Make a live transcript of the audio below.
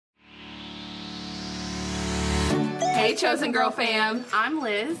Hey, Chosen Girl fam. I'm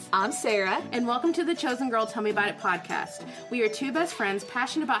Liz. I'm Sarah. And welcome to the Chosen Girl Tell Me About It podcast. We are two best friends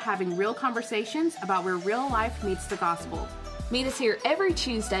passionate about having real conversations about where real life meets the gospel. Meet us here every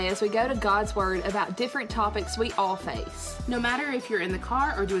Tuesday as we go to God's Word about different topics we all face. No matter if you're in the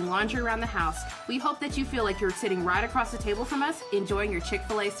car or doing laundry around the house, we hope that you feel like you're sitting right across the table from us, enjoying your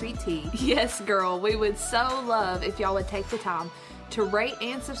Chick-fil-A sweet tea. Yes, girl. We would so love if y'all would take the time to rate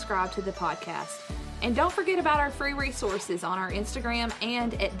and subscribe to the podcast. And don't forget about our free resources on our Instagram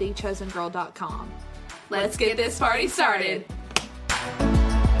and at thechosengirl.com. Let's get this party started.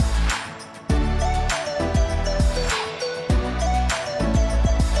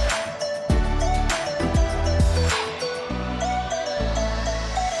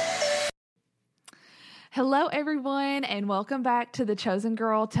 Hello, everyone, and welcome back to the Chosen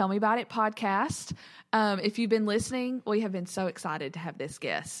Girl Tell Me About It podcast. If you've been listening, we have been so excited to have this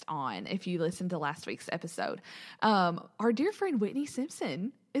guest on. If you listened to last week's episode, our dear friend Whitney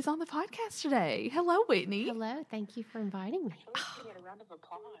Simpson is on the podcast today. Hello, Whitney. Hello. Thank you for inviting me. We need a round of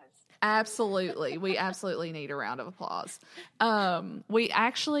applause. Absolutely. We absolutely need a round of applause. We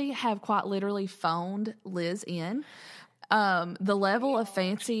actually have quite literally phoned Liz in. The level of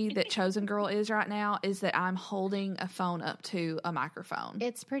fancy that Chosen Girl is right now is that I'm holding a phone up to a microphone.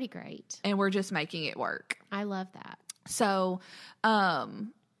 It's pretty great. And we're just making it work. I love that. So,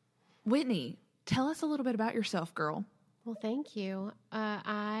 Whitney, tell us a little bit about yourself, girl. Well, thank you.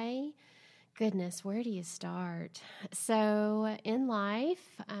 Goodness, where do you start? So, in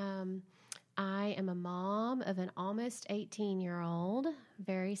life, I am a mom of an almost 18-year-old,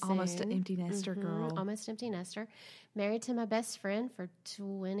 very soon. Almost an empty nester, girl. Almost empty nester. Married to my best friend for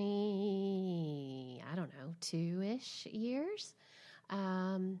 2-ish years.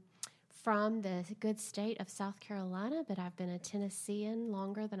 From the good state of South Carolina, but I've been a Tennessean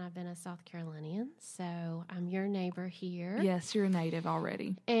longer than I've been a South Carolinian. So I'm your neighbor here. Yes, you're a native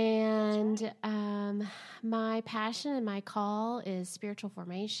already. And my passion and my call is spiritual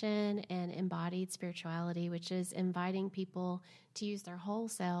formation and embodied spirituality, which is inviting people to use their whole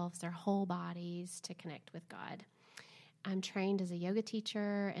selves, their whole bodies to connect with God. I'm trained as a yoga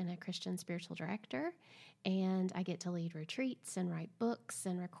teacher and a Christian spiritual director, and I get to lead retreats and write books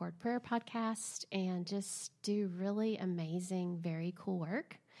and record prayer podcasts and just do really amazing, very cool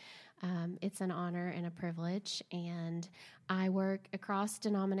work. It's an honor and a privilege, and I work across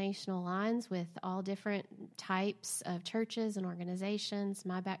denominational lines with all different types of churches and organizations.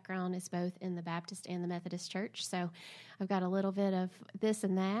 My background is both in the Baptist and the Methodist Church, so I've got a little bit of this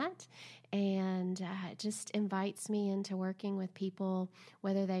and that, and it just invites me into working with people,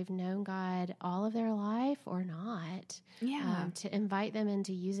 whether they've known God all of their life or not, to invite them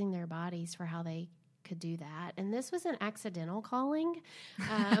into using their bodies for how they could do that. And this was an accidental calling.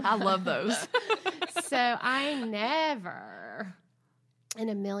 I love those. So I never in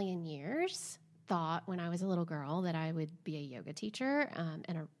a million years thought when I was a little girl that I would be a yoga teacher.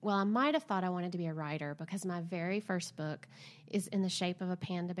 I might have thought I wanted to be a writer because my very first book is in the shape of a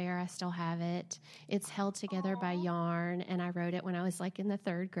panda bear. I still have it. It's held together by yarn, and I wrote it when I was like in the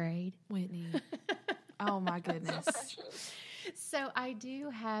 3rd grade. Whitney. Oh, my goodness. So I do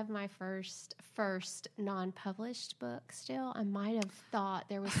have my first non-published book still. I might have thought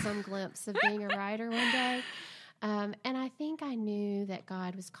there was some glimpse of being a writer one day. And I think I knew that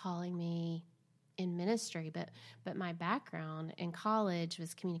God was calling me in ministry, but my background in college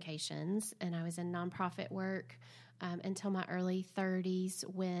was communications, and I was in nonprofit work until my early 30s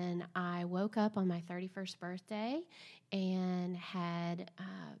when I woke up on my 31st birthday and had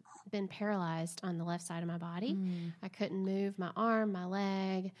been paralyzed on the left side of my body. I couldn't move my arm, my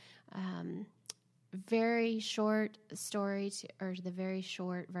leg. Very short story, or the very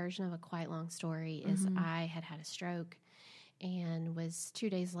short version of a quite long story is I had a stroke and was 2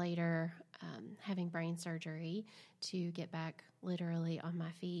 days later having brain surgery to get back literally on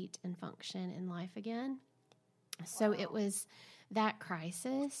my feet and function in life again. So it was that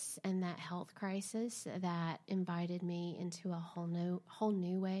crisis and that health crisis that invited me into a whole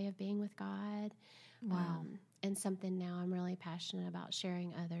new way of being with God. Wow. And something now I'm really passionate about sharing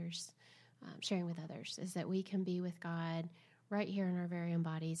with others is that we can be with God right here in our very own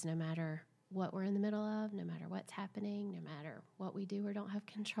bodies, no matter what we're in the middle of, no matter what's happening, no matter what we do or don't have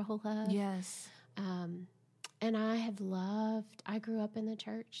control of. Yes. And I grew up in the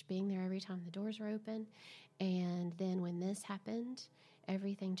church, being there every time the doors were open. And then when this happened,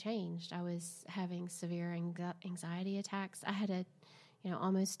 everything changed. I was having severe anxiety attacks. I had a,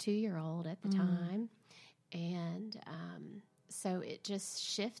 almost 2-year-old at the time. And so it just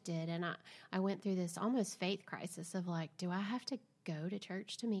shifted. And I went through this almost faith crisis of like, do I have to go to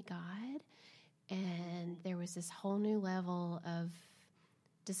church to meet God? And there was this whole new level of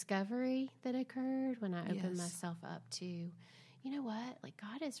discovery that occurred when I opened myself up to, you know what, like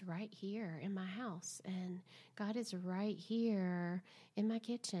God is right here in my house, and God is right here in my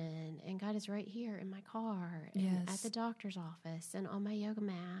kitchen, and God is right here in my car, and at the doctor's office, and on my yoga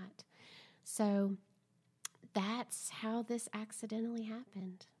mat. So that's how this accidentally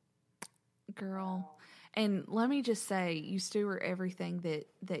happened. Girl. And let me just say, you steward everything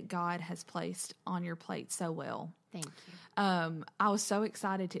that God has placed on your plate so well. Thank you. I was so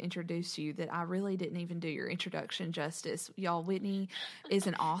excited to introduce you that I really didn't even do your introduction justice. Y'all, Whitney is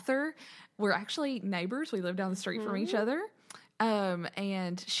an author. We're actually neighbors. We live down the street from each other.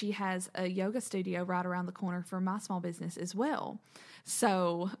 And she has a yoga studio right around the corner from my small business as well.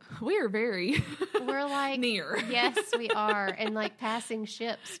 So we are we're like near. Yes, we are. And like passing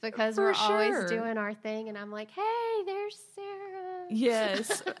ships, because we're always doing our thing. And I'm like, hey, there's Sarah.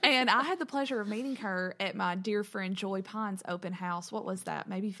 Yes. And I had the pleasure of meeting her at my dear friend Joy Pine's open house. What was that?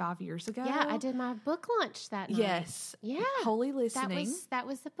 Maybe 5 years ago? Yeah, I did my book launch that night. Yes. Yeah. Holy Listening. That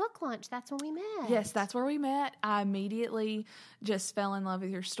was the book launch. That's when we met. Yes, that's where we met. I immediately just fell in love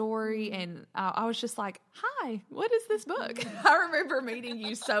with your story. And I was just like, hi, what is this book? I remember meeting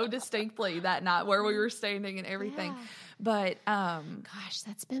you so distinctly that night where we were standing and everything. Yeah. But gosh,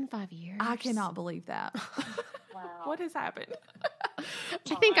 that's been 5 years. I cannot believe that. Wow. What has happened?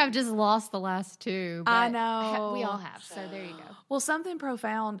 I think I've just lost the last two. But I know. We all have. So there you go. Well, something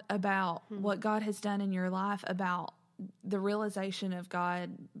profound about what God has done in your life, about the realization of God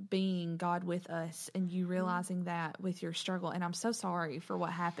being God with us, and you realizing that with your struggle. And I'm so sorry for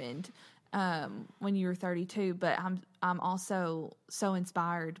what happened when you were 32, but I'm also so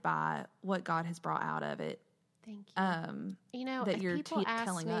inspired by what God has brought out of it. Thank you. You know, that you're people ask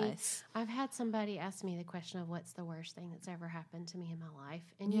telling me, us. I've had somebody ask me the question of what's the worst thing that's ever happened to me in my life.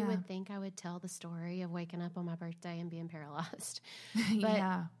 And Yeah. you would think I would tell the story of waking up on my birthday and being paralyzed. But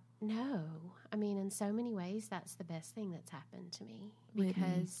Yeah. no. I mean, in so many ways, that's the best thing that's happened to me. Whitney.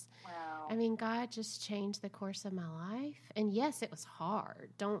 Because, I mean, God just changed the course of my life. And yes, it was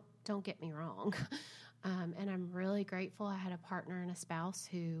hard. Don't get me wrong. And I'm really grateful I had a partner and a spouse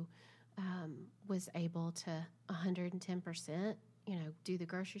who was able to 110%, do the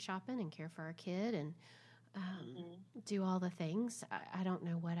grocery shopping and care for our kid and do all the things. I don't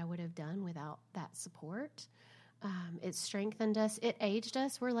know what I would have done without that support. It strengthened us. It aged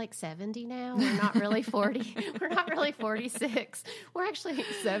us. We're like 70 now. We're not really 40. We're not really 46. We're actually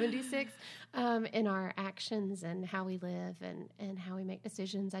 76 in our actions and how we live and how we make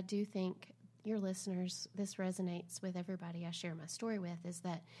decisions. I do think your listeners, this resonates with everybody I share my story with, is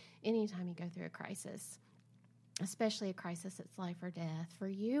that anytime you go through a crisis, especially a crisis that's life or death, for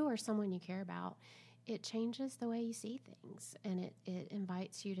you or someone you care about, it changes the way you see things. And it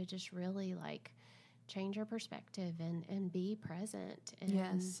invites you to just really change your perspective and be present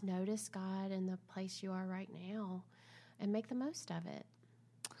and notice God in the place you are right now and make the most of it.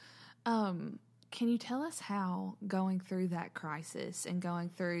 Can you tell us how going through that crisis and going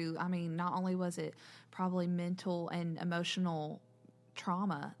through, I mean, not only was it probably mental and emotional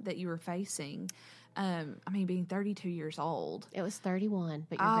trauma that you were facing, being 32 years old. It was 31,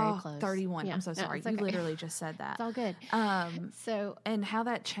 but you're very close. 31. Yeah. I'm so sorry. Okay. You literally just said that. It's all good. And how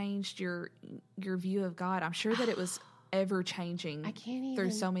that changed your view of God. I'm sure that it was ever changing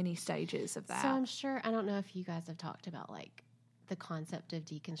through so many stages of that. So I'm sure, I don't know if you guys have talked about the concept of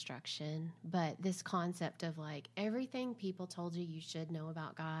deconstruction, but this concept of everything people told you should know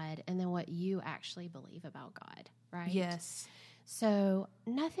about God and then what you actually believe about God, right? Yes. So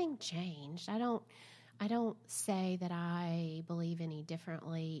nothing changed. I don't say that I believe any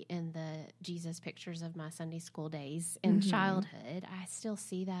differently in the Jesus pictures of my Sunday school days in childhood. I still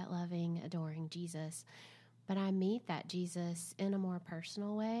see that loving, adoring Jesus, but I meet that Jesus in a more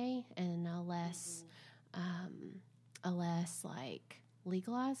personal way and a less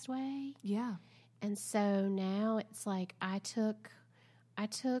legalized way. Yeah. And so now it's I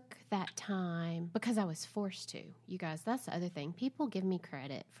took that time because I was forced to. You guys, that's the other thing. People give me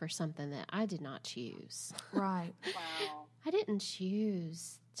credit for something that I did not choose. Right. Wow. I didn't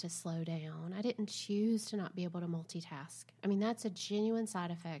choose to slow down. I didn't choose to not be able to multitask. I mean, that's a genuine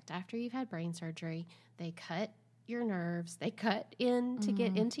side effect. After you've had brain surgery, they cut your nerves. They cut in to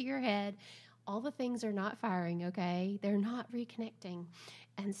get into your head. All the things are not firing, okay? They're not reconnecting.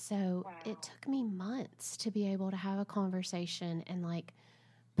 And so it took me months to be able to have a conversation and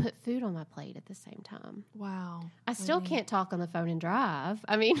put food on my plate at the same time. Wow. I still can't talk on the phone and drive.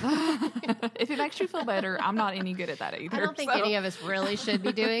 I mean, if it makes you feel better, I'm not any good at that either. I don't think any of us really should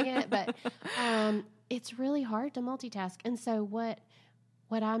be doing it, but it's really hard to multitask. And so what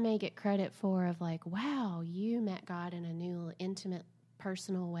what I may get credit for of like, wow, you met God in a new, intimate,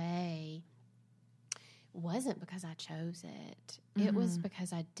 personal way, wasn't because I chose it. It was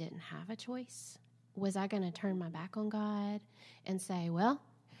because I didn't have a choice. Was I going to turn my back on God and say, well,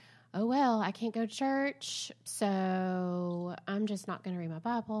 I can't go to church, so I'm just not going to read my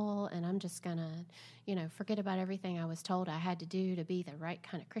Bible, and I'm just going to, forget about everything I was told I had to do to be the right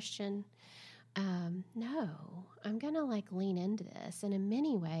kind of Christian. No, I'm going to lean into this. And in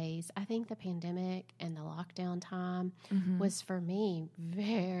many ways, I think the pandemic and the lockdown time was for me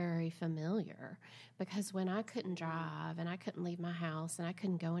very familiar, because when I couldn't drive and I couldn't leave my house and I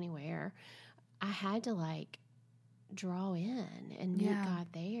couldn't go anywhere, I had to draw in and meet God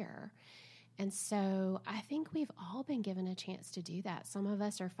there. And so I think we've all been given a chance to do that. Some of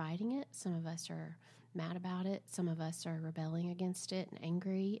us are fighting it. Some of us are mad about it. Some of us are rebelling against it and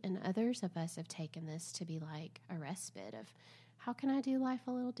angry. And others of us have taken this to be like a respite of, how can I do life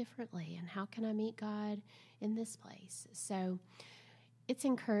a little differently? And how can I meet God in this place? So it's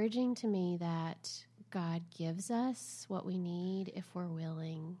encouraging to me that God gives us what we need if we're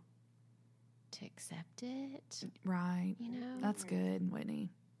willing to accept it. Right. That's good,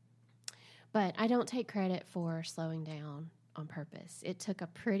 Whitney. But I don't take credit for slowing down on purpose. It took a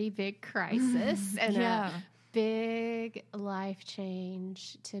pretty big crisis and a big life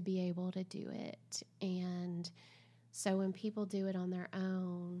change to be able to do it. And so when people do it on their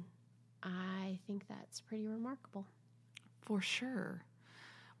own, I think that's pretty remarkable. For sure.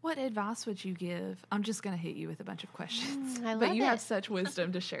 What advice would you give? I'm just going to hit you with a bunch of questions, but you have such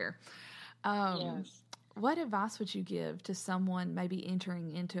wisdom to share. Yes. What advice would you give to someone maybe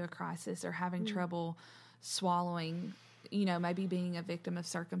entering into a crisis or having trouble swallowing, maybe being a victim of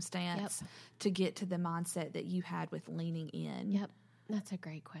circumstance, to get to the mindset that you had with leaning in? Yep. That's a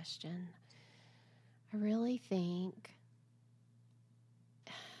great question. I really think,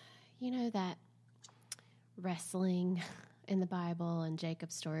 that wrestling in the Bible and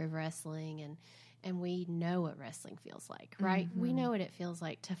Jacob's story of wrestling, and we know what wrestling feels like, right? We know what it feels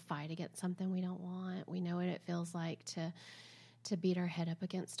like to fight against something we don't want. We know what it feels like to beat our head up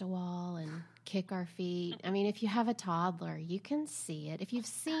against a wall and kick our feet. I mean, if you have a toddler, you can see it. If you've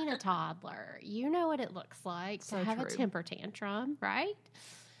seen a toddler, you know what it looks like to have a temper tantrum, right?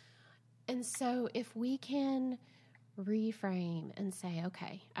 And so if we can reframe and say,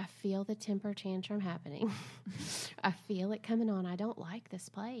 okay, I feel the temper tantrum happening. I feel it coming on. I don't like this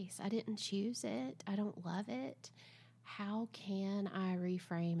place. I didn't choose it. I don't love it. How can I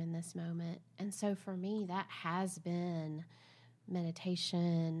reframe in this moment? And so for me, that has been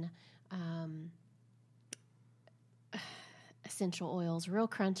meditation, essential oils, real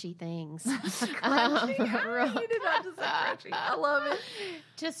crunchy things. Crunchy? You did not just say crunchy. I love it.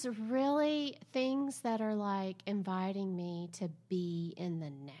 Just really things that are inviting me to be in the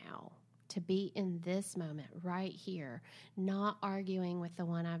now, to be in this moment right here, not arguing with the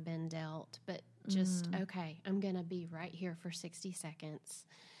one I've been dealt, but just, okay, I'm going to be right here for 60 seconds.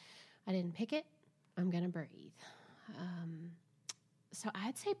 I didn't pick it. I'm going to breathe. So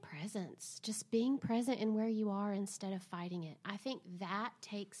I'd say presence, just being present in where you are instead of fighting it. I think that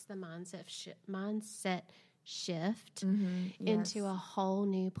takes the mindset shift into a whole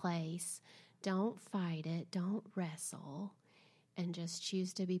new place. Don't fight it. Don't wrestle, and just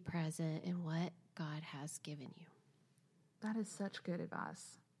choose to be present in what God has given you. That is such good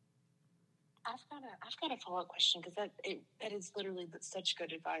advice. I've got a follow-up question, because that is literally such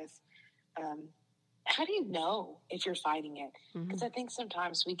good advice. How do you know if you're fighting it? Because I think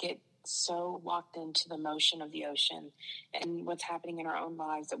sometimes we get so locked into the motion of the ocean and what's happening in our own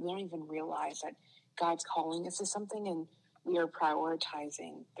lives that we don't even realize that God's calling us to something, and we are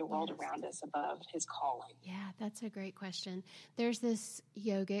prioritizing the world around us above his calling. Yeah, that's a great question. There's this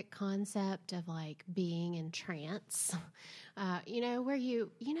yogic concept of being in trance, where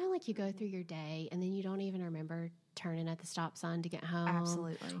you go through your day and then you don't even remember turning at the stop sign to get home.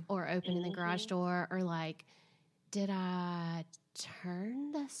 Absolutely. Or opening the garage door, or did I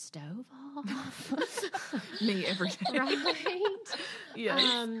turn the stove off? Me every day. Right?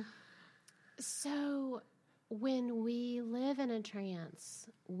 Yes. So when we live in a trance,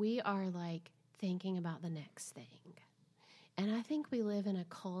 we are thinking about the next thing. And I think we live in a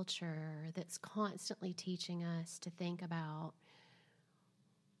culture that's constantly teaching us to think about,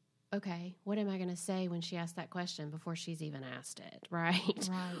 okay, what am I going to say when she asks that question before she's even asked it, right?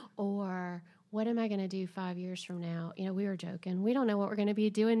 Right. Or what am I going to do 5 years from now? We were joking. We don't know what we're going to be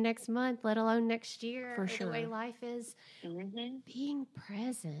doing next month, let alone next year. For sure. The way life is. Being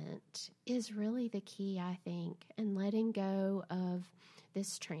present is really the key, I think, and letting go of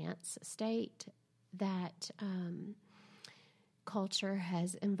this trance state that culture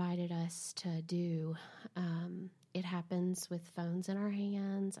has invited us to do. It happens with phones in our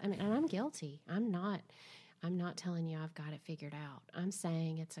hands. I mean, and I'm guilty. I'm not telling you I've got it figured out. I'm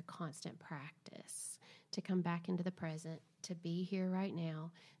saying it's a constant practice to come back into the present, to be here right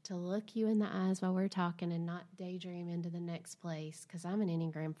now, to look you in the eyes while we're talking and not daydream into the next place, because I'm an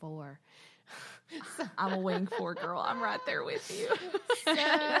Enneagram 4. I'm a wing 4 girl. I'm right there with you. So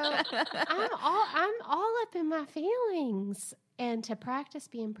I'm all up in my feelings. And to practice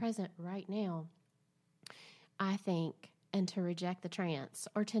being present right now, I think, and to reject the trance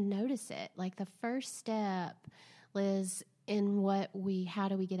or to notice it. Like the first step, Liz, in how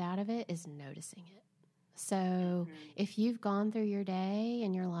do we get out of it is noticing it. So if you've gone through your day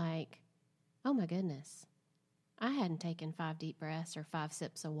and you're like, oh my goodness, I hadn't taken 5 deep breaths or 5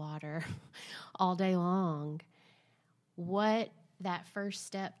 sips of water all day long, what that first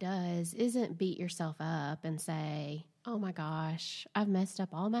step does isn't beat yourself up and say, oh my gosh, I've messed up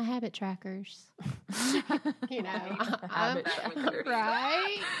all my habit trackers. Habit trackers.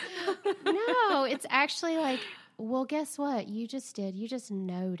 Right? No, it's actually like, well, guess what? You just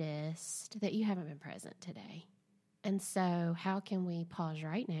noticed that you haven't been present today. And so how can we pause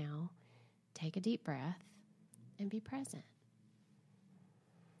right now, take a deep breath, and be present?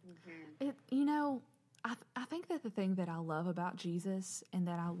 I think that the thing that I love about Jesus and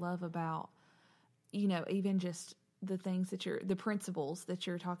that I love about, even just the things the principles that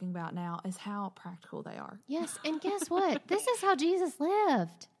you're talking about now is how practical they are. Yes, and guess what? This is how Jesus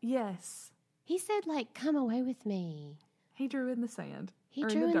lived. Yes. He said, come away with me. He drew in the sand. He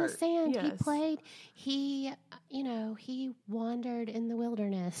drew in the sand. Yes. He played. He wandered in the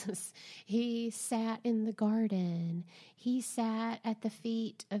wilderness. He sat in the garden. He sat at the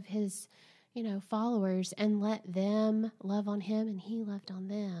feet of his, followers and let them love on him, and he loved on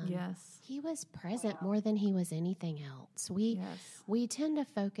them. Yes. He was present more than he was anything else. We tend to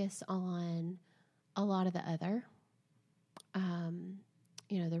focus on a lot of the other,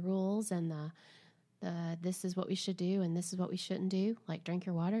 the rules and the this is what we should do and this is what we shouldn't do, like drink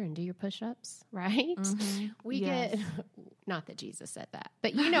your water and do your push-ups, right? Mm-hmm. We get, not that Jesus said that,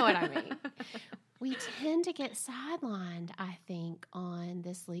 but you know what I mean. We tend to get sidelined, I think, on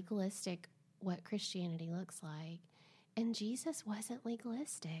this legalistic, what Christianity looks like. And Jesus wasn't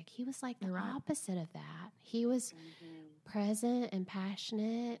legalistic. He was like the opposite of that. He was present and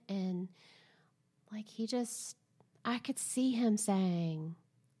passionate, and like I could see him saying,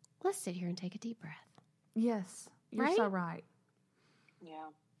 let's sit here and take a deep breath. Yes, you're right? so right. Yeah.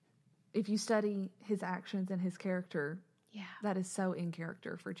 If you study his actions and his character, that is so in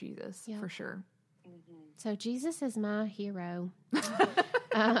character for Jesus, for sure. Mm-hmm. So Jesus is my hero.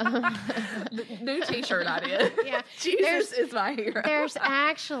 The new T-shirt idea. Yeah, Jesus is my hero. There's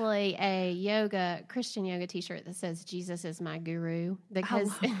actually a Christian yoga T-shirt that says "Jesus is my guru,"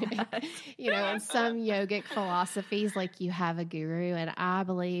 because in some yogic philosophies, like you have a guru, and I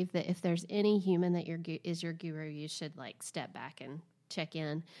believe that if there's any human that is your guru, you should step back and check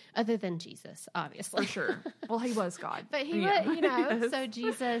in, other than Jesus, obviously. For sure. Well, he was God. But he was, yes. So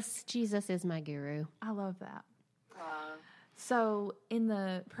Jesus is my guru. I love that. So in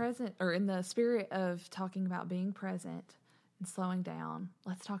the present, or in the spirit of talking about being present and slowing down,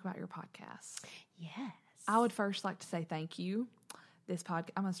 let's talk about your podcast. Yes. I would first like to say thank you. This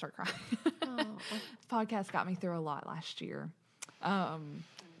podcast, I'm going to start crying. This podcast got me through a lot last year.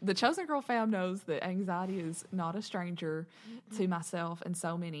 The Chosen Girl fam knows that anxiety is not a stranger to myself and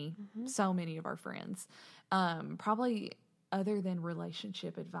so many of our friends. Probably other than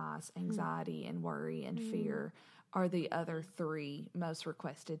relationship advice, anxiety and worry and fear are the other 3 most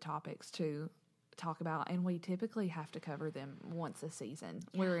requested topics to talk about. And we typically have to cover them once a season.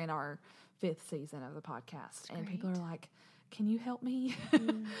 Yeah. We're in our 5th season of the podcast. And people are like, can you help me?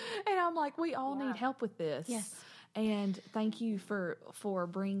 And I'm like, we all need help with this. Yes. And thank you for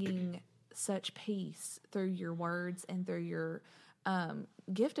bringing such peace through your words and through your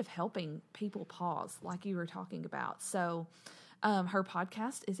gift of helping people pause, like you were talking about. So her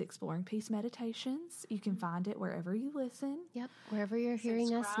podcast is Exploring Peace Meditations. You can find it wherever you listen. Yep, wherever you're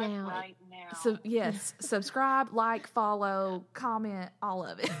hearing us now. Right now. So yes, subscribe, like, follow, comment, all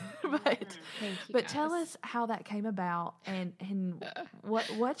of it. Thank you, guys. Tell us how that came about and what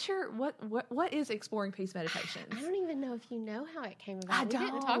is Exploring Peace Meditations? I don't even know if you know how it came about. I We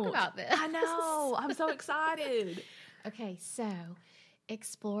didn't talk about this. I know. I'm so excited. Okay, so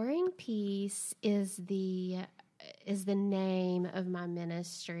Exploring Peace is the name of my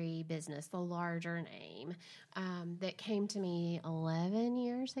ministry business, the larger name, that came to me 11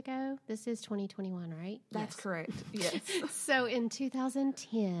 years ago. This is 2021, right? That's correct. Yes. So in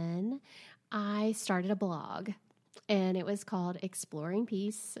 2010, I started a blog. and it was called Exploring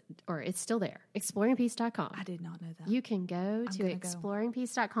Peace, or it's still there, exploringpeace.com. I did not know that. You can go to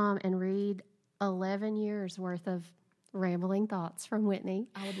exploringpeace.com and read 11 years worth of rambling thoughts from Whitney.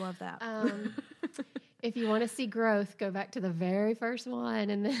 I would love that. If you want to see growth, go back to the very first one,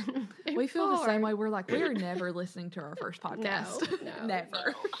 and then we feel the same way. We're like, we are never listening to our first podcast. No,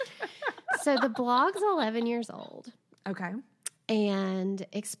 never. So the blog's 11 years old. Okay. And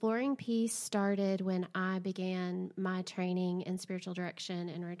Exploring Peace started when I began my training in spiritual direction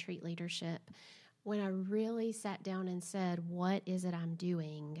and retreat leadership. When I really sat down and said, what is it I'm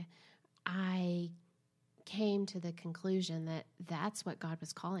doing? I came to the conclusion that that's what God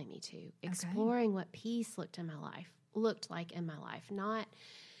was calling me to. Exploring what peace looked like in my life.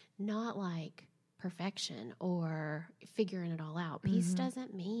 Not like perfection or figuring it all out. Peace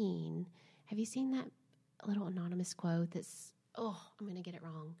doesn't mean, have you seen that little anonymous quote that's, I'm going to get it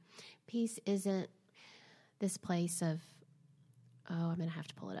wrong. Peace isn't this place of, I'm going to have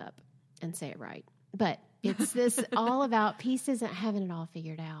to pull it up and say it right. But it's this all about peace isn't having it all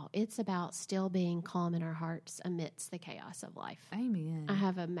figured out. It's about still being calm in our hearts amidst the chaos of life. Amen. I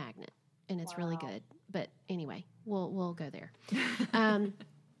have a magnet, and it's really good. But anyway, we'll go there.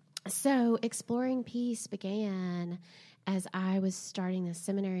 So Exploring Peace began as I was starting the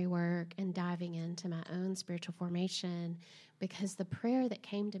seminary work and diving into my own spiritual formation, because the prayer that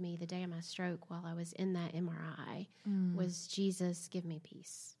came to me the day of my stroke while I was in that MRI was, Jesus, give me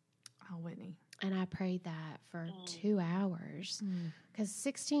peace. Oh, Whitney. And I prayed that for 2 hours, because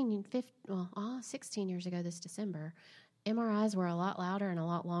 16 years ago this December, MRIs were a lot louder and a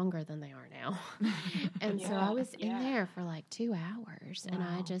lot longer than they are now. And so I was in there for like 2 hours, and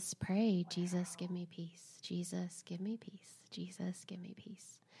I just prayed, Jesus, give me peace. Jesus, give me peace. Jesus, give me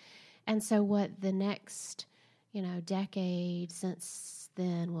peace. And so what the next, decade since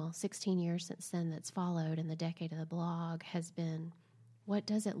then, 16 years since then that's followed, and the decade of the blog has been, what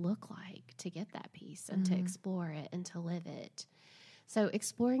does it look like to get that peace and to explore it and to live it? So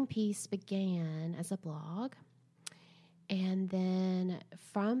Exploring Peace began as a blog. And then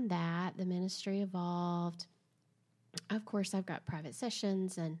from that, the ministry evolved. Of course, I've got private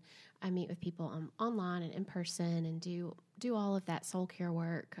sessions, and I meet with people online and in person and do all of that soul care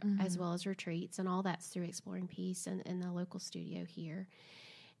work, as well as retreats, and all that's through Exploring Peace and in the local studio here.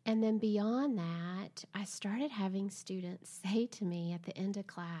 And then beyond that, I started having students say to me at the end of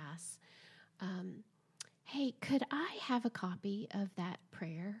class, hey, could I have a copy of that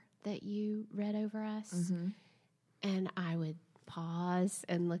prayer that you read over us? And I would pause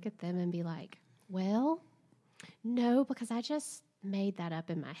and look at them and be like, well, no, because I just made that up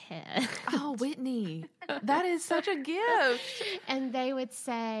in my head. Oh, Whitney, that is such a gift. And they would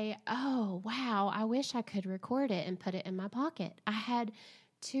say, oh, wow, I wish I could record it and put it in my pocket. I had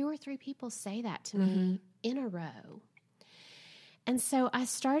 2 or 3 people say that to me in a row. And so I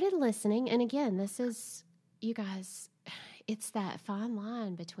started listening. And again, this is, you guys, it's that fine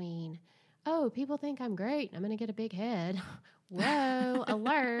line between, oh, people think I'm great, I'm going to get a big head. Whoa,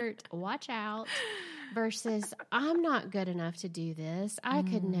 alert, watch out. Versus, I'm not good enough to do this. I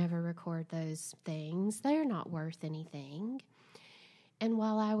could never record those things. They're not worth anything. And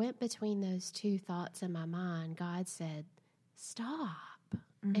while I went between those two thoughts in my mind, God said, stop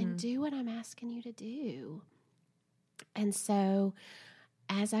and do what I'm asking you to do. And so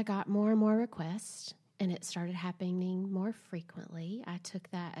as I got more and more requests, and it started happening more frequently, I took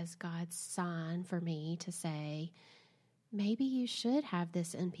that as God's sign for me to say, maybe you should have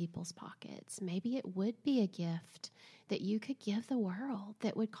this in people's pockets. Maybe it would be a gift that you could give the world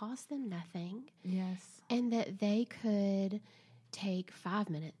that would cost them nothing. Yes. And that they could take 5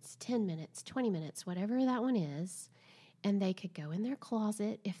 minutes, 10 minutes, 20 minutes, whatever that one is, and they could go in their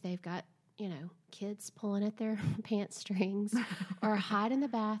closet if they've got, kids pulling at their pants strings, or hide in the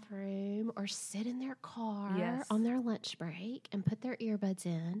bathroom, or sit in their car on their lunch break and put their earbuds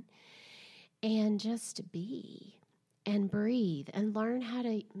in and just be and breathe and learn how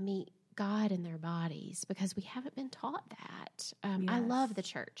to meet God in their bodies, because we haven't been taught that. I love the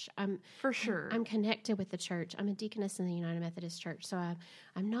church. For sure. I'm connected with the church. I'm a deaconess in the United Methodist Church, so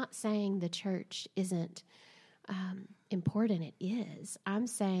I'm not saying the church isn't important. It is. I'm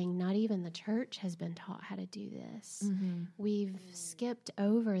saying not even the church has been taught how to do this. We've skipped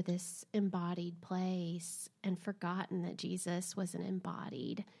over this embodied place and forgotten that Jesus was an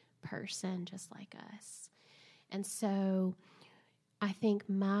embodied person just like us. And so I think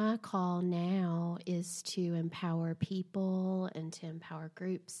my call now is to empower people and to empower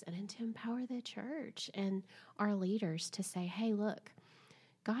groups and to empower the church and our leaders to say, hey, look,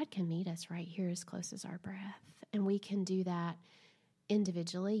 God can meet us right here as close as our breath. And we can do that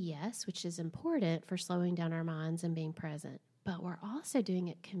individually, yes, which is important for slowing down our minds and being present. But we're also doing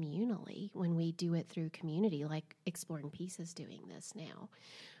it communally when we do it through community, like Exploring Peace is doing this now.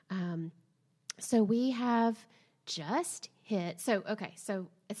 So we have just hit. So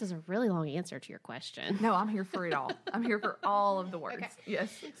this is a really long answer to your question. No, I'm here for it all. I'm here for all of the words. Okay.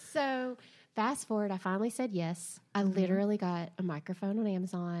 Yes. So fast forward, I finally said yes. I literally got a microphone on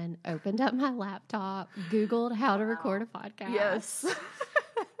Amazon, opened up my laptop, Googled how to record a podcast. Yes.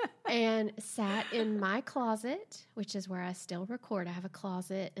 And sat in my closet, which is where I still record. I have a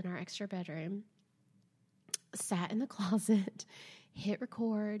closet in our extra bedroom. Sat in the closet, hit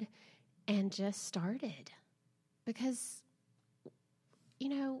record, and just started. Because,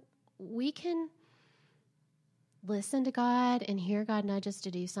 we can listen to God and hear God nudge us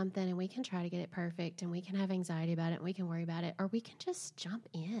to do something, and we can try to get it perfect, and we can have anxiety about it, and we can worry about it, or we can just jump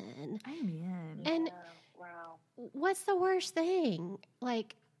in. Amen. And Wow. what's the worst thing?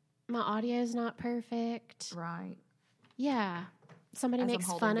 Like, my audio's not perfect. Right. Yeah. Somebody As I'm makes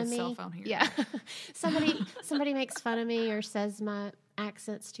holding fun of this me. cell phone here. Yeah. somebody makes fun of me or says my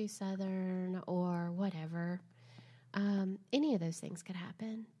accent's too Southern or whatever. Any of those things could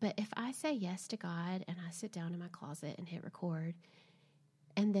happen. But if I say yes to God and I sit down in my closet and hit record,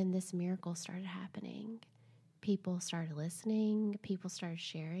 and then this miracle started happening, people started listening, people started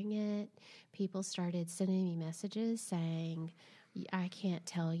sharing it, people started sending me messages saying, I can't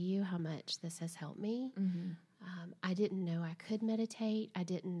tell you how much this has helped me. Mm-hmm. I didn't know I could meditate. I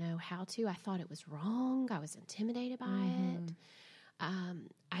didn't know how to. I thought it was wrong. I was intimidated by it.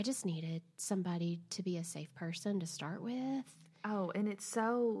 I just needed somebody to be a safe person to start with. Oh, and it's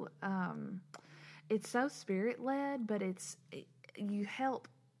so spirit led, but you help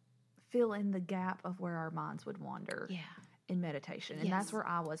fill in the gap of where our minds would wander. Yeah. In meditation, and Yes. that's where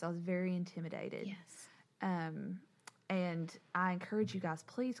I was. I was very intimidated. Yes. And I encourage you guys,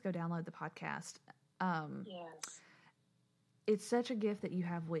 please go download the podcast. Yes. It's such a gift that you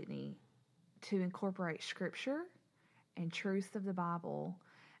have, Whitney, to incorporate scripture and truth of the Bible,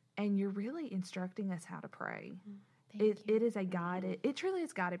 and you're really instructing us how to pray. Thank you. It is a guided. It truly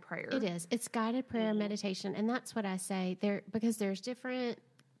is guided prayer. It is. It's guided prayer meditation, and that's what I say there, because there's different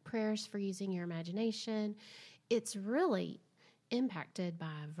prayers for using your imagination. It's really impacted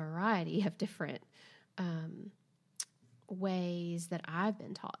by a variety of different ways that I've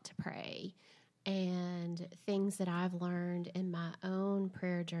been taught to pray, and things that I've learned in my own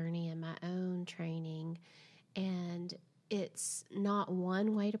prayer journey and my own training. And it's not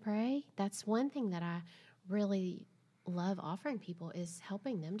one way to pray. That's one thing that I really love offering people, is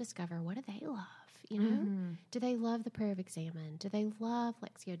helping them discover, what do they love? Do they love the prayer of Examine? Do they love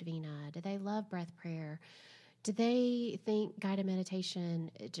Lectio Divina? Do they love breath prayer? Do they think guided meditation,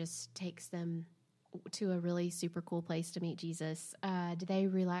 it just takes them to a really super cool place to meet Jesus? Do they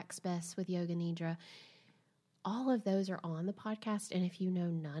relax best with Yoga Nidra? All of those are on the podcast, and if you know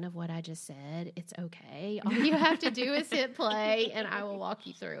none of what I just said, it's okay. All you have to do is hit play, and I will walk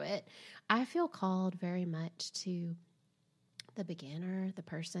you through it. I feel called very much to the beginner, the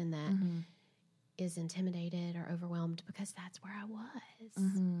person that is intimidated or overwhelmed, because that's where I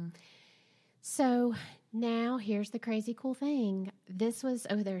was. So now here's the crazy cool thing. This was,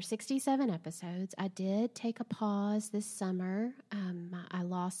 there are 67 episodes. I did take a pause this summer. I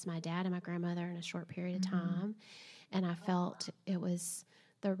lost my dad and my grandmother in a short period of time, and I felt it was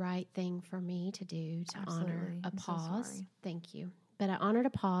the right thing for me to do, to honor a pause. So sorry. Thank you. But I honored a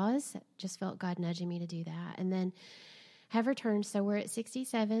pause. Just felt God nudging me to do that. And then have returned. So we're at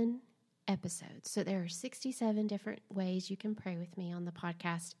 67 episodes. So there are 67 different ways you can pray with me on the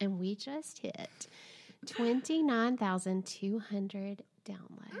podcast. And we just hit 29,200 downloads.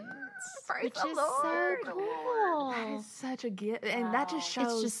 Praise which the is Lord. so cool. That is such a gift. And that just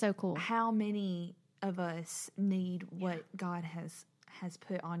shows It's just so cool. how many of us need what God has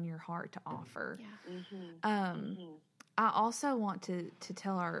put on your heart to offer. Yeah. I also want to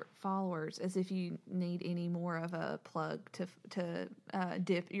tell our followers, as if you need any more of a plug to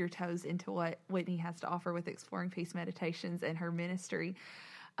dip your toes into what Whitney has to offer with Exploring Peace Meditations and her ministry.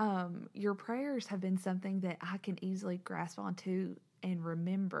 Your prayers have been something that I can easily grasp onto and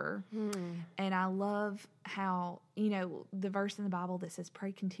remember. And I love how, the verse in the Bible that says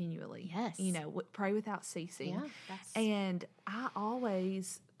pray continually. Yes. Pray without ceasing. Yeah, And I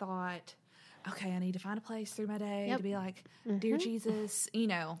always thought, okay, I need to find a place through my day to be like, dear Jesus,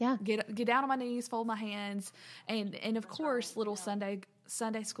 get down on my knees, fold my hands. And of course, little Sunday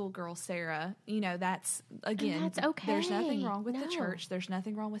school girl, Sarah, that's, again, that's okay. There's nothing wrong with the No. church. There's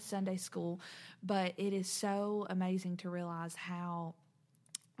nothing wrong with Sunday school, but it is so amazing to realize how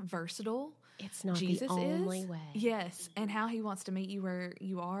versatile It's not Jesus the only is. way. Yes, and how he wants to meet you where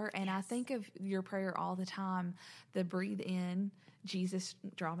you are. And I think of your prayer all the time, the breathe in, Jesus,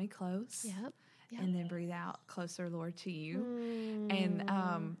 draw me close. Yep. And then breathe out, closer, Lord, to you. And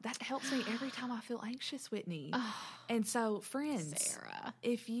that helps me every time I feel anxious, Whitney. And so, friends, Sarah,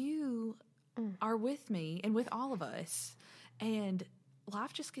 if you are with me and with all of us, and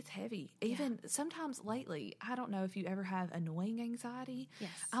life just gets heavy. Even sometimes lately, I don't know if you ever have annoying anxiety. Yes.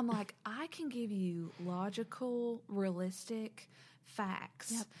 I'm like, I can give you logical, realistic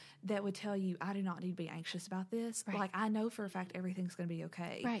facts that would tell you I do not need to be anxious about this. Right. Like, I know for a fact everything's going to be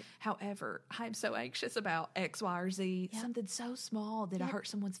okay. Right. However, I'm so anxious about X, Y, or Z, something so small. Did I hurt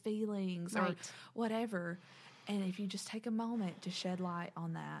someone's feelings or whatever? And if you just take a moment to shed light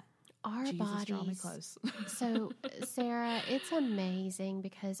on that, our Jesus, bodies, draw me close. So, Sarah, it's amazing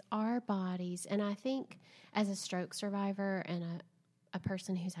because our bodies, and I think as a stroke survivor and a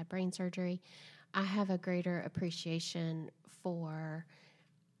person who's had brain surgery, I have a greater appreciation for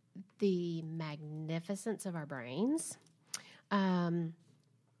the magnificence of our brains,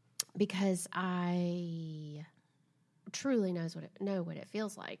 because I truly know what it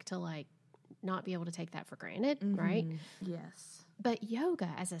feels like to like not be able to take that for granted, right? Yes. But yoga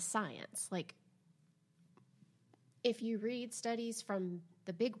as a science, like if you read studies from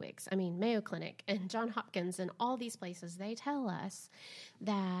the bigwigs, I mean, Mayo Clinic and Johns Hopkins and all these places, they tell us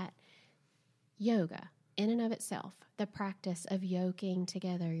that yoga in and of itself, the practice of yoking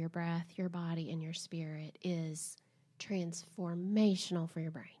together your breath, your body, and your spirit is transformational for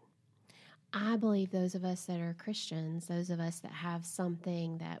your brain. I believe those of us that are Christians, those of us that have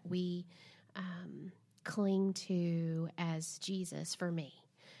something that we cling to as Jesus for me.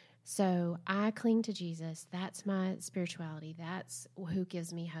 So I cling to Jesus. That's my spirituality. That's who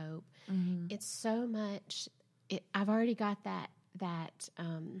gives me hope. It's so much. I've already got that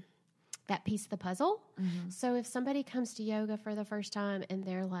piece of the puzzle. So if somebody comes to yoga for the first time and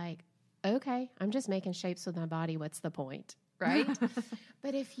they're like, okay, I'm just making shapes with my body, what's the point? Right?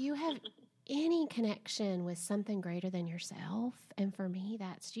 But if you have any connection with something greater than yourself, and for me,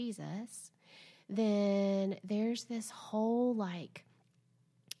 that's Jesus, then there's this whole like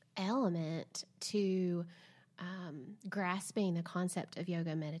element to grasping the concept of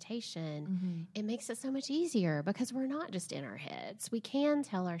yoga meditation. It makes it so much easier because we're not just in our heads. We can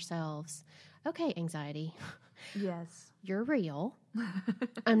tell ourselves, okay, anxiety, Yes. you're real.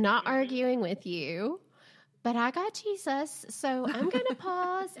 I'm not arguing with you, but I got Jesus, so I'm going to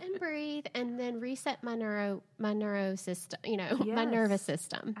pause and breathe and then reset my neuro system, my nervous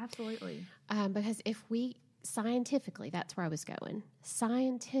system. Absolutely. Because if we scientifically, that's where I was going.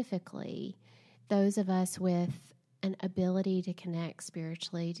 Scientifically, those of us with an ability to connect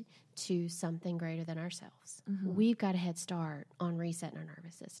spiritually to something greater than ourselves, we've got a head start on resetting our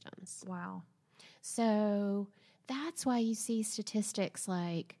nervous systems. Wow. So that's why you see statistics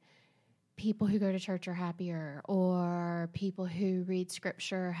like people who go to church are happier, or people who read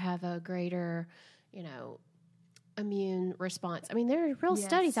scripture have a greater, immune response. I mean, there are real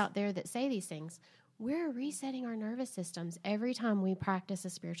studies out there that say these things. We're resetting our nervous systems every time we practice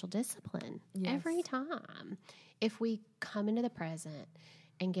a spiritual discipline. Yes. Every time. If we come into the present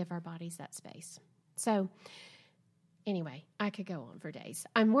and give our bodies that space. So anyway, I could go on for days.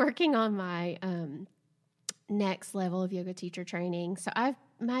 I'm working on my next level of yoga teacher training. So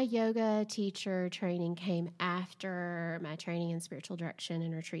my yoga teacher training came after my training in spiritual direction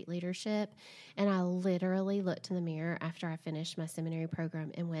and retreat leadership. And I literally looked in the mirror after I finished my seminary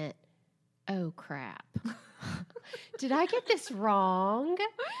program and went, oh crap. Did I get this wrong?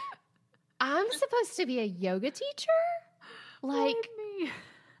 I'm supposed to be a yoga teacher? Like,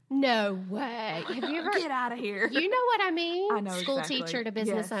 no way. Have you ever? Get out of here. You know what I mean? I know School exactly. teacher to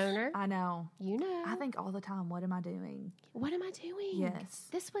business Yes, owner. I know. You know. I think all the time, what am I doing? What am I doing? Yes.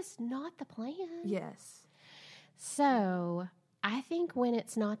 This was not the plan. Yes. So I think when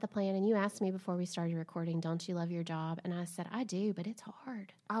it's not the plan, and you asked me before we started recording, don't you love your job? And I said, I do, but it's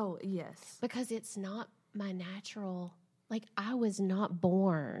hard. Oh, yes. Because it's not my natural, like I was not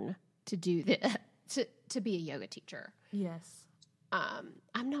born to do this, to be a yoga teacher. Yes.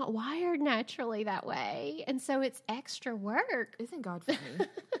 I'm not wired naturally that way. And so it's extra work. Isn't God funny?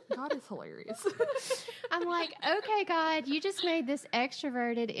 God is hilarious. I'm like, okay, God, you just made this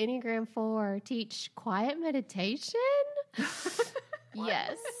extroverted Enneagram 4 teach quiet meditation?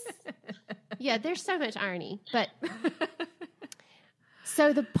 Yes. Yeah, there's so much irony. But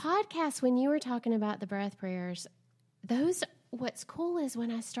so the podcast, when you were talking about the breath prayers, what's cool is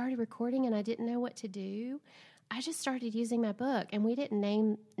when I started recording and I didn't know what to do, I just started using my book, and we didn't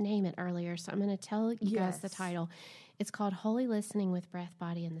name it earlier, so I'm going to tell you guys the title. It's called Holy Listening with Breath,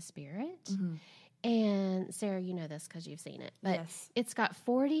 Body, and the Spirit. Mm-hmm. And Sarah, you know this because you've seen it. But Yes. it's got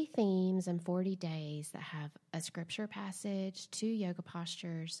 40 themes and 40 days that have a scripture passage, 2 yoga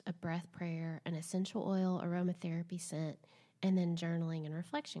postures, a breath prayer, an essential oil aromatherapy scent, and then journaling and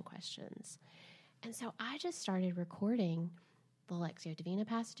reflection questions. And so I just started recording the Lectio Divina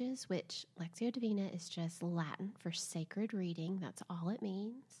passages, which Lectio Divina is just Latin for sacred reading. That's all it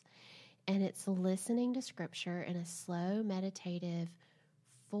means. And it's listening to scripture in a slow, meditative,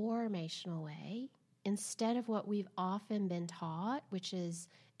 formational way instead of what we've often been taught, which is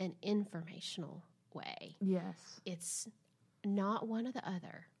an informational way. Yes. It's not one or the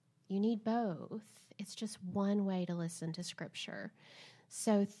other. You need both. It's just one way to listen to scripture.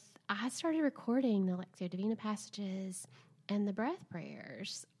 So I started recording the Lectio Divina passages and the breath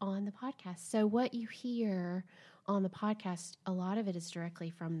prayers on the podcast. So what you hear on the podcast, a lot of it is directly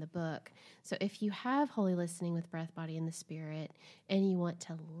from the book. So if you have Holy Listening with Breath, Body, and the Spirit, and you want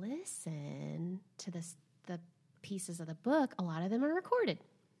to listen to the pieces of the book, a lot of them are recorded.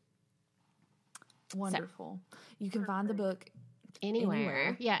 Wonderful. You can find the book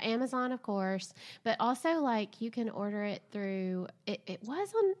Anywhere. Yeah, Amazon, of course. But also, like, you can order it through, it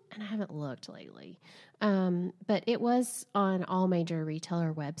was on, and I haven't looked lately, but it was on all major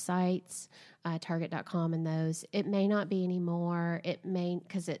retailer websites, Target.com and those. It may not be anymore. It may,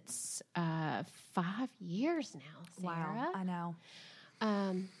 because it's 5 years now, Sarah. Wow, I know.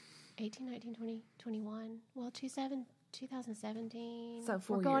 18, 19, 20, 21. Well, 2017. So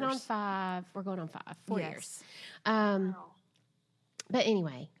 4 We're going on years. 5. We're going on 5. 4 Yes. years. Wow. But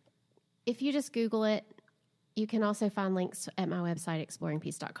anyway, if you just Google it, you can also find links at my website,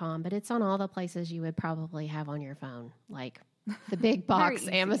 exploringpeace.com, but it's on all the places you would probably have on your phone, like the big box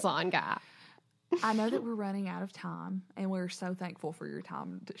easy. Amazon guy. I know that we're running out of time, and we're so thankful for your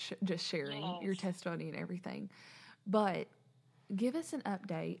time to just sharing your Yes. testimony and everything. But give us an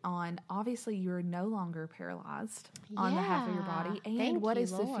update on, obviously, you're no longer paralyzed on the half of your Yeah. body, and Thank what you,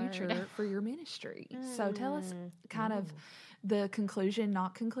 is the Lord. future for your ministry? So tell us kind of the conclusion,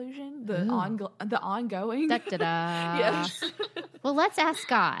 not conclusion, the ongoing. Da-da-da. Yes. Well, let's ask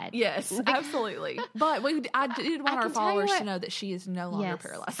God. Yes, absolutely. But I did want I our can tell you followers what- to know that she is no longer Yes,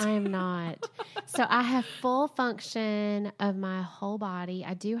 paralyzed. I am not. So I have full function of my whole body.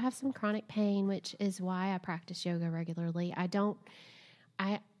 I do have some chronic pain, which is why I practice yoga regularly. I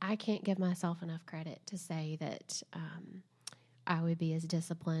can't give myself enough credit to say that I would be as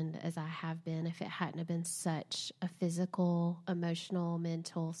disciplined as I have been if it hadn't have been such a physical, emotional,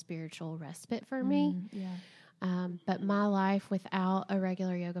 mental, spiritual respite for me. Yeah. But my life without a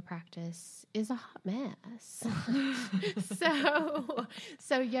regular yoga practice is a hot mess.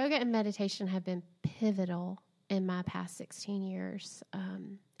 So yoga and meditation have been pivotal in my past 16 years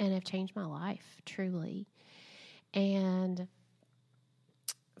and have changed my life, truly. And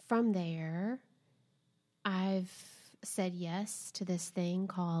from there, I've said yes to this thing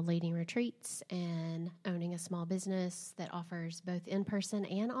called leading retreats and owning a small business that offers both in-person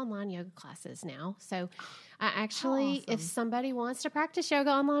and online yoga classes now. So I actually, awesome. if somebody wants to practice yoga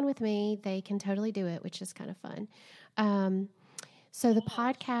online with me, they can totally do it, which is kind of fun. So the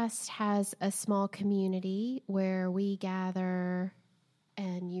podcast has a small community where we gather,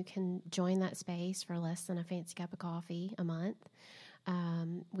 and you can join that space for less than a fancy cup of coffee a month.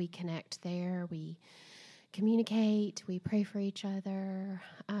 We connect there. We communicate. We pray for each other.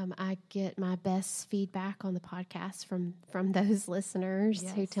 I get my best feedback on the podcast from those listeners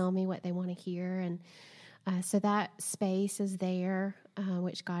who Yes. tell me what they want to hear. And so that space is there,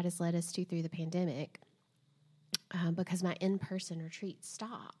 which God has led us to through the pandemic, because my in-person retreat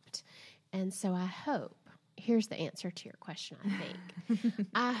stopped. And so I hope, here's the answer to your question, I think.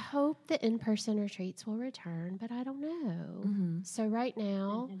 I hope the in-person retreats will return, but I don't know. So right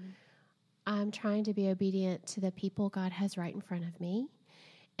now, I'm trying to be obedient to the people God has right in front of me.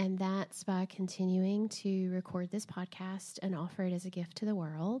 And that's by continuing to record this podcast and offer it as a gift to the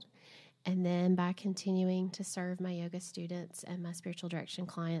world. And then by continuing to serve my yoga students and my spiritual direction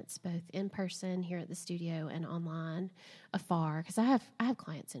clients, both in person here at the studio and online afar. Because I have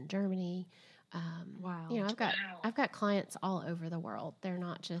clients in Germany. Wow. You know, I've got clients all over the world. They're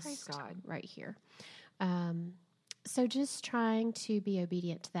not Praise just God. right here. So just trying to be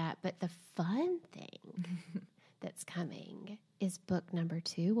obedient to that. But the fun thing that's coming is book number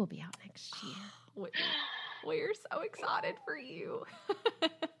 2 will be out next year. We're so excited for you.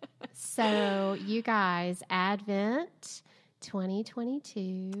 So you guys, Advent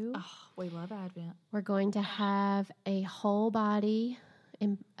 2022, Oh, we love Advent. we're going to have a whole body,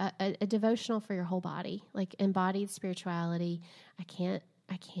 a devotional for your whole body, like embodied spirituality. I can't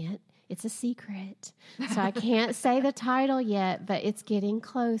It's a secret. So I can't say the title yet, but it's getting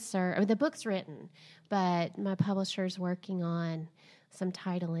closer. I mean, the book's written, but my publisher's working on some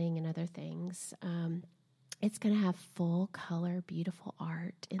titling and other things. It's going to have full color, beautiful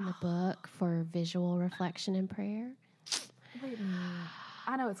art in the book for visual reflection and prayer.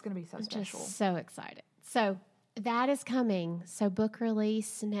 I know it's going to be so I'm special. just so excited. So that is coming. So book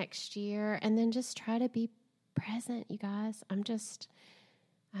release next year, and then just try to be present, you guys. I'm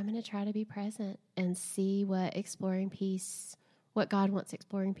going to try to be present and see what God wants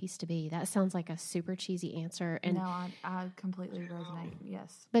Exploring Peace to be. That sounds like a super cheesy answer. And no, I completely resonate.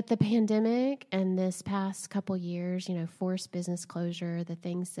 Yes. But the pandemic and this past couple years, forced business closure, the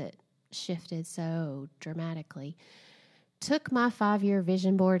things that shifted so dramatically, took my 5-year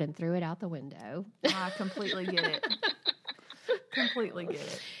vision board and threw it out the window. I completely get it. Completely get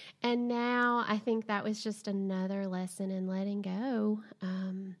it. And now I think that was just another lesson in letting go,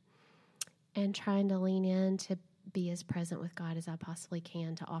 and trying to lean in to be as present with God as I possibly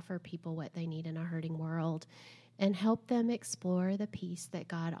can to offer people what they need in a hurting world and help them explore the peace that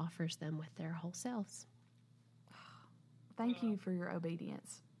God offers them with their whole selves. Thank you for your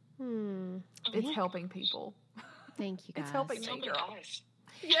obedience. Hmm. It's helping people. Thank you, guys. It's helping me, girl.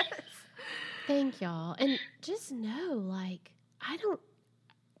 Yes. Thank y'all. And just know,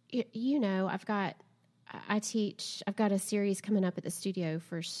 I've got a series coming up at the studio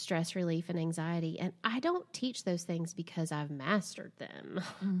for stress relief and anxiety, and I don't teach those things because I've mastered them.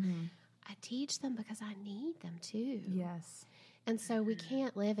 Mm-hmm. I teach them because I need them too. Yes. And so we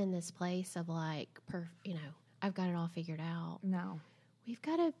can't live in this place of I've got it all figured out. No. We've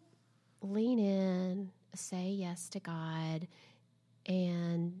got to lean in, say yes to God,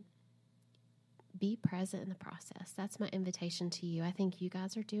 and be present in the process. That's my invitation to you. I think you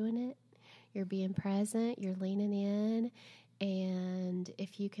guys are doing it. You're being present, you're leaning in, and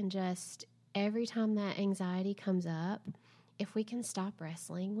if you can just, every time that anxiety comes up, if we can stop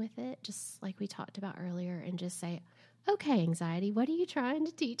wrestling with it, just like we talked about earlier, and just say, okay, anxiety, what are you trying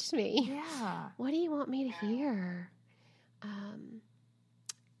to teach me? Yeah. What do you want me to hear?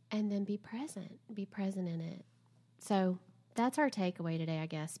 And then be present in it. So that's our takeaway today, I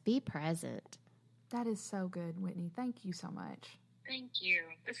guess. Be present. That is so good, Whitney. Thank you so much. Thank you.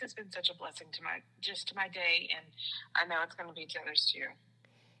 This has been such a blessing to my day, and I know it's going to be to others too.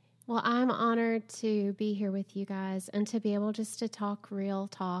 Well, I'm honored to be here with you guys and to be able just to talk real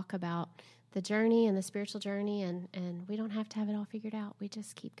talk about the journey and the spiritual journey, and we don't have to have it all figured out. We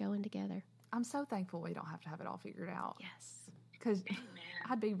just keep going together. I'm so thankful we don't have to have it all figured out. Yes. Because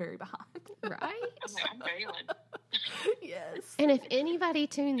I'd be very behind. Right? I'm failing. Yes. And if anybody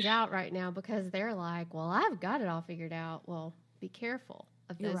tunes out right now because they're like, well, I've got it all figured out, well, be careful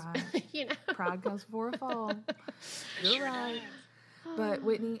of You're this. right. Pride goes before a fall. You're right. But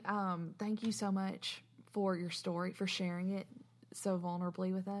Whitney, thank you so much for your story, for sharing it so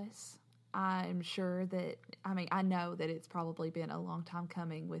vulnerably with us. I'm sure that, I know that it's probably been a long time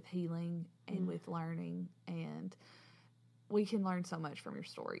coming with healing and with learning, and we can learn so much from your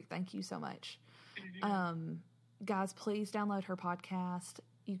story. Thank you so much. Mm-hmm. Guys, please download her podcast.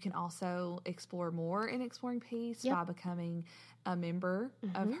 You can also explore more in Exploring Peace by becoming a member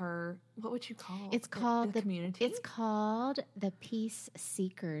of her. What would you call it? It's called the community. It's called the Peace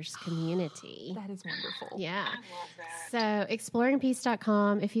Seekers Community. That is wonderful. Yeah. I love that. So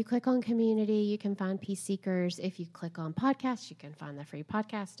exploringpeace.com. If you click on community, you can find Peace Seekers. If you click on podcast, you can find the free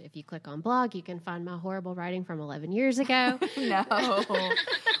podcast. If you click on blog, you can find my horrible writing from 11 years ago. No.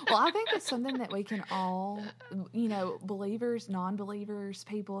 Well, I think it's something that we can all, believers, non-believers,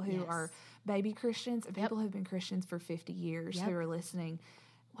 people who are baby Christians, and people who have been Christians for 50 years who are listening,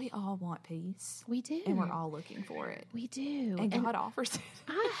 we all want peace. We do. And we're all looking for it. We do. And God offers it.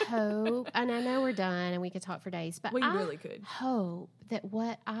 I hope, and I know we're done and we could talk for days, but we really could. Hope that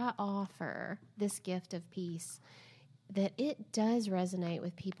what I offer, this gift of peace, that it does resonate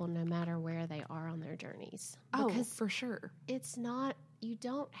with people no matter where they are on their journeys. Because for sure. It's not, you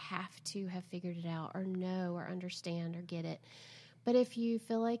don't have to have figured it out or know or understand or get it. But if you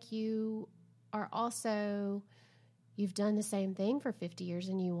feel like you are also, you've done the same thing for 50 years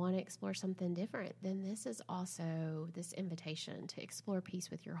and you want to explore something different, then this is also this invitation to explore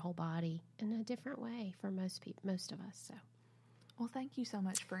peace with your whole body in a different way for most of us. So, well, thank you so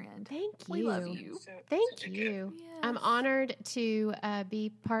much, friend. Thank you. We love you. Thank you. Yes. I'm honored to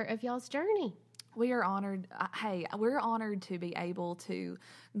be part of y'all's journey. We are honored. We're honored to be able to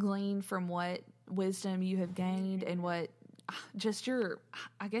glean from what wisdom you have gained and what just your,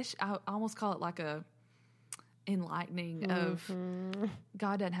 I guess I almost call it like a enlightening of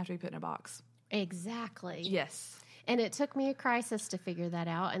God doesn't have to be put in a box. Exactly. Yes. And it took me a crisis to figure that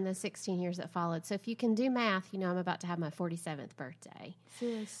out in the 16 years that followed. So if you can do math, you know I'm about to have my 47th birthday.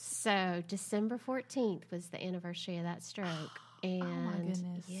 Sis. So December 14th was the anniversary of that stroke. And Oh, my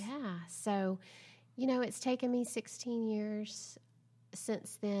goodness. yeah, so, you know, it's taken me 16 years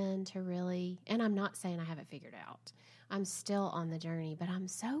since then to really, and I'm not saying I haven't figured out. I'm still on the journey, but I'm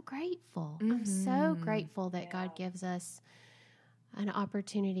so grateful. I'm so grateful that God gives us an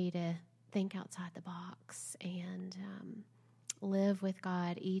opportunity to think outside the box and live with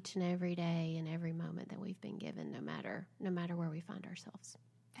God each and every day and every moment that we've been given, no matter where we find ourselves.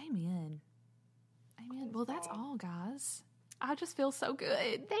 Amen. Amen. Well, that's all, guys. I just feel so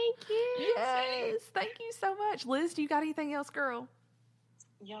good. Thank you. Yes. Thank you so much. Liz, do you got anything else, girl?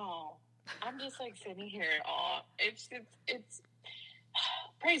 Y'all, I'm just like sitting here in awe. It's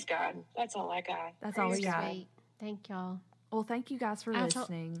praise God. That's all I got. That's all we Praise got. God. Sweet. Thank y'all. Well, thank you guys for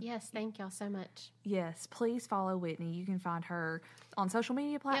listening. Yes, thank y'all so much. Yes, please follow Whitney. You can find her on social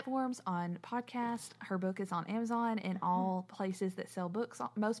media platforms, on podcast. Her book is on Amazon and all places that sell books,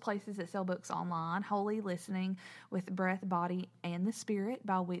 most places that sell books online. Holy Listening with Breath, Body, and the Spirit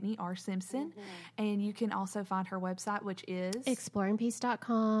by Whitney R. Simpson. And you can also find her website, which is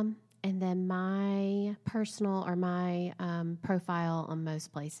exploringpeace.com. And then my personal or my profile on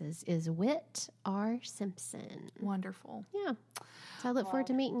most places is Whit R. Simpson. wonderful. Yeah. So I look forward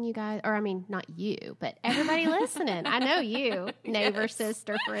to meeting you guys. Or, I mean, not you, but everybody listening. I know you, neighbor,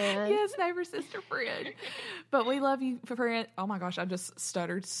 sister, friend. Yes, neighbor, sister, friend. But we love you, friend. Oh my gosh, I just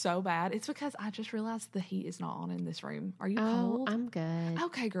stuttered so bad. It's because I just realized the heat is not on in this room. Are you cold? I'm good.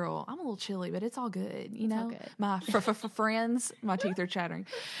 Okay, girl. I'm a little chilly, but it's all good. You know, all good. my friends, my teeth are chattering.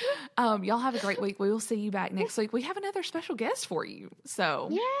 Y'all have a great week. We will see you back next week. We have another special guest for you. So,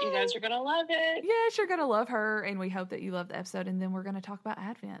 Yay. You guys are gonna love it. yes, you're going to love her. And we hope that you love the episode. And then we're going to talk about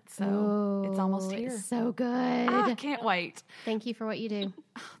Advent. So it's almost here. It's so good. I can't wait. Thank you for what you do.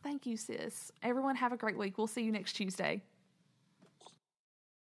 Thank you, sis. Everyone have a great week. We'll see you next Tuesday.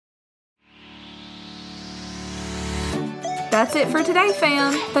 That's it for today,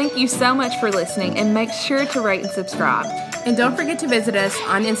 fam. Thank you so much for listening, and make sure to rate and subscribe. And don't forget to visit us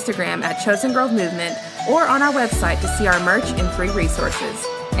on Instagram at Chosen Grove Movement or on our website to see our merch and free resources.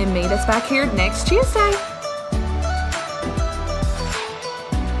 And meet us back here next Tuesday.